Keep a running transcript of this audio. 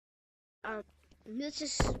This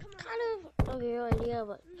is kind of a weird idea,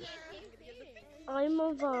 but I'm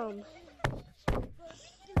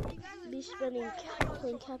be spending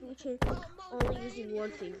playing Capuchin only using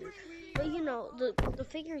one finger. But you know, the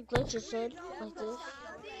finger glitches in like this.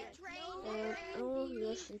 And I don't know if you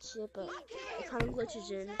guys can see it, but it kind of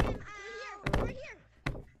glitches in.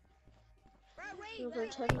 You know,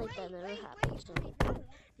 pretend like that never happened. So,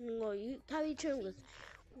 no, you Capuchin with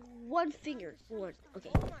one finger. One.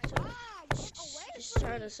 Okay, so just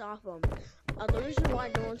start us off. The reason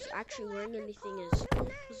why no one's actually wearing anything is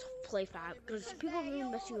play fab, because people have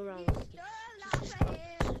been messing around with it. This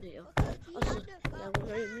video. Also, yeah,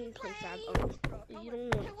 when I mean play fab, you don't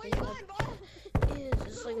know what play fab is.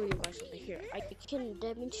 It's like when you buy something here. I can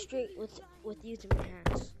demonstrate with using my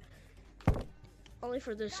hands. Only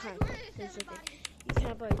for this time. It's okay. You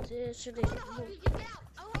can't buy this or this.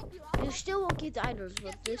 You still won't get the items,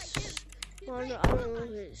 but this one, I don't know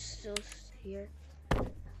if it's still here.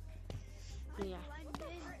 Yeah.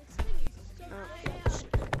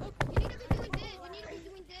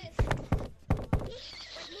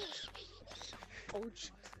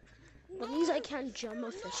 Ouch. That means I can't jump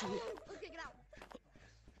efficiently.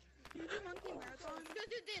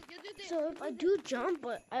 So if I do jump,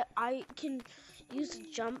 but I can use the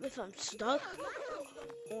jump if I'm stuck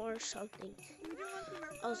or something.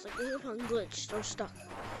 I was like, if I'm glitched or stuck.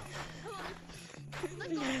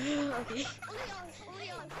 Okay.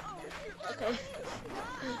 Okay.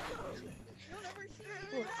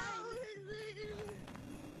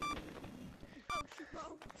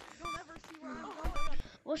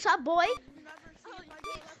 What's up, boy?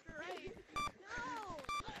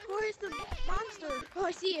 Where's the monster? Oh,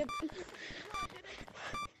 I see him.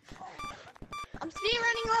 I'm speed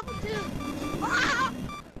running level 2. Ah!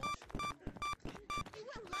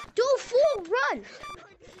 Do a full run.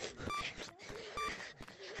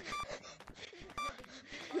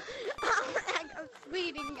 I'm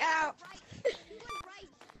speeding out.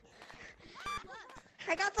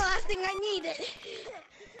 I got the last thing I needed.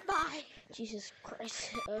 Bye. Jesus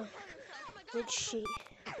Christ. Good shit.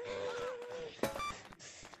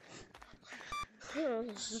 Oh,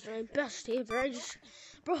 this is my best ever. I just,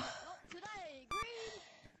 bro.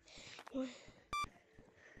 What?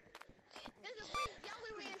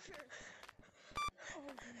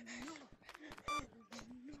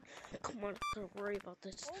 Come on, don't worry about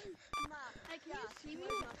this.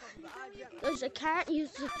 There's a cat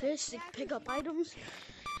use the fish to pick up items,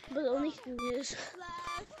 but the only thing is,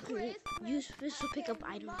 use fish to pick up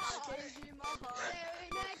items.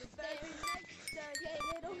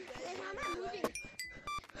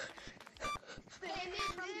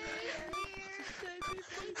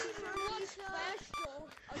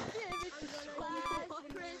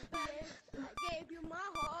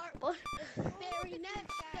 What?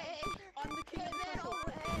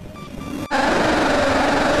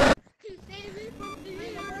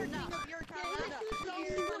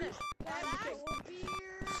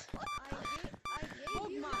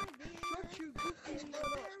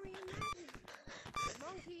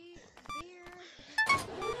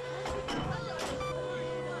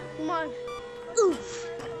 Come on. Oof.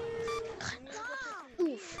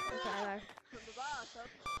 Oof.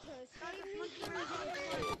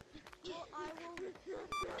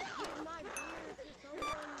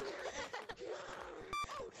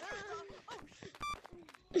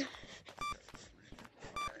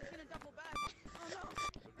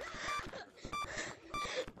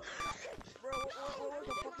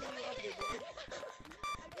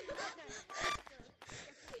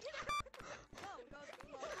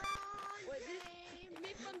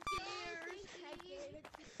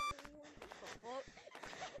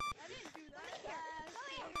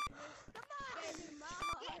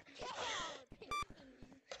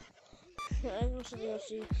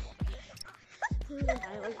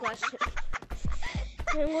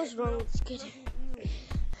 Okay, What's wrong with this kid?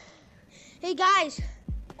 Hey guys!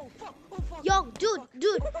 Yo, dude,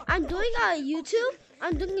 I'm doing a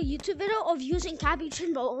YouTube video of using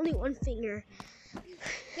Capuchin but only one finger.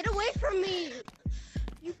 Get away from me!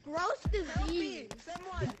 You gross disease!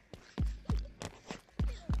 Someone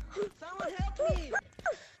help me!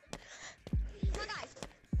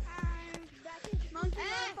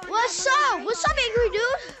 What's up? What's up, angry dude?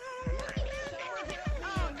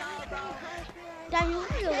 Dad, you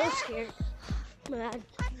look a little scared. Man.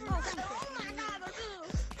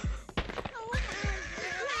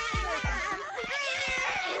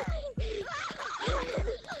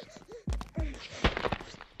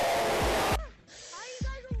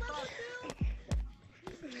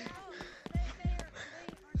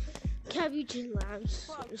 Capuchin labs.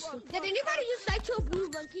 Did anybody just say to a blue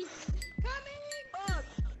monkey? Coming! Fuck!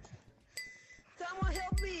 Someone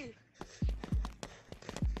help me!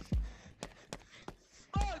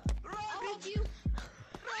 Fuck! Run, I'll help bitch! you.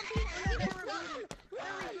 Run,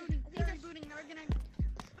 they're rebooting. They're gonna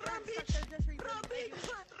Run, bitch! Run, bitch!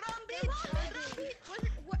 Run, bitch!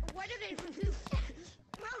 What did they do?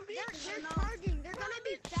 Run, They're bitch! charging. They're gonna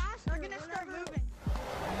be faster. They're gonna start moving.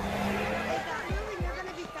 They're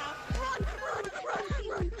gonna be faster. Run! Run,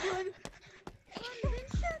 Run,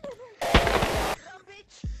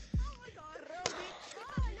 bitch! oh my god. Run, bitch!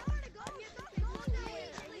 Oh, I know where to go.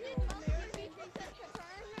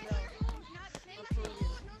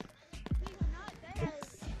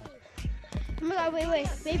 Oh my god, wait,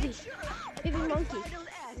 baby monkey.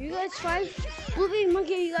 Are you guys fine? Blue baby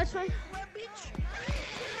monkey, are you guys fine? Run, bitch!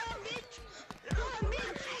 Run, bitch! Run,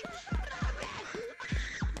 bitch! Run, bitch!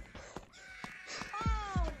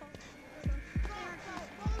 Oh!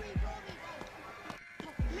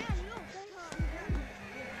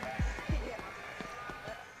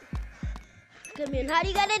 Come in. How do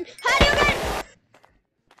you get in? How do you get in?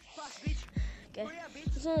 Fuck, bitch! Okay, Hurry up,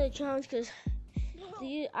 bitch! it's not a challenge because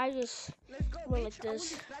I just Let's go, went bitch! like I will this.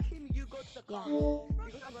 distract him, you go to the car.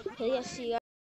 Yeah. Okay, yeah, see ya.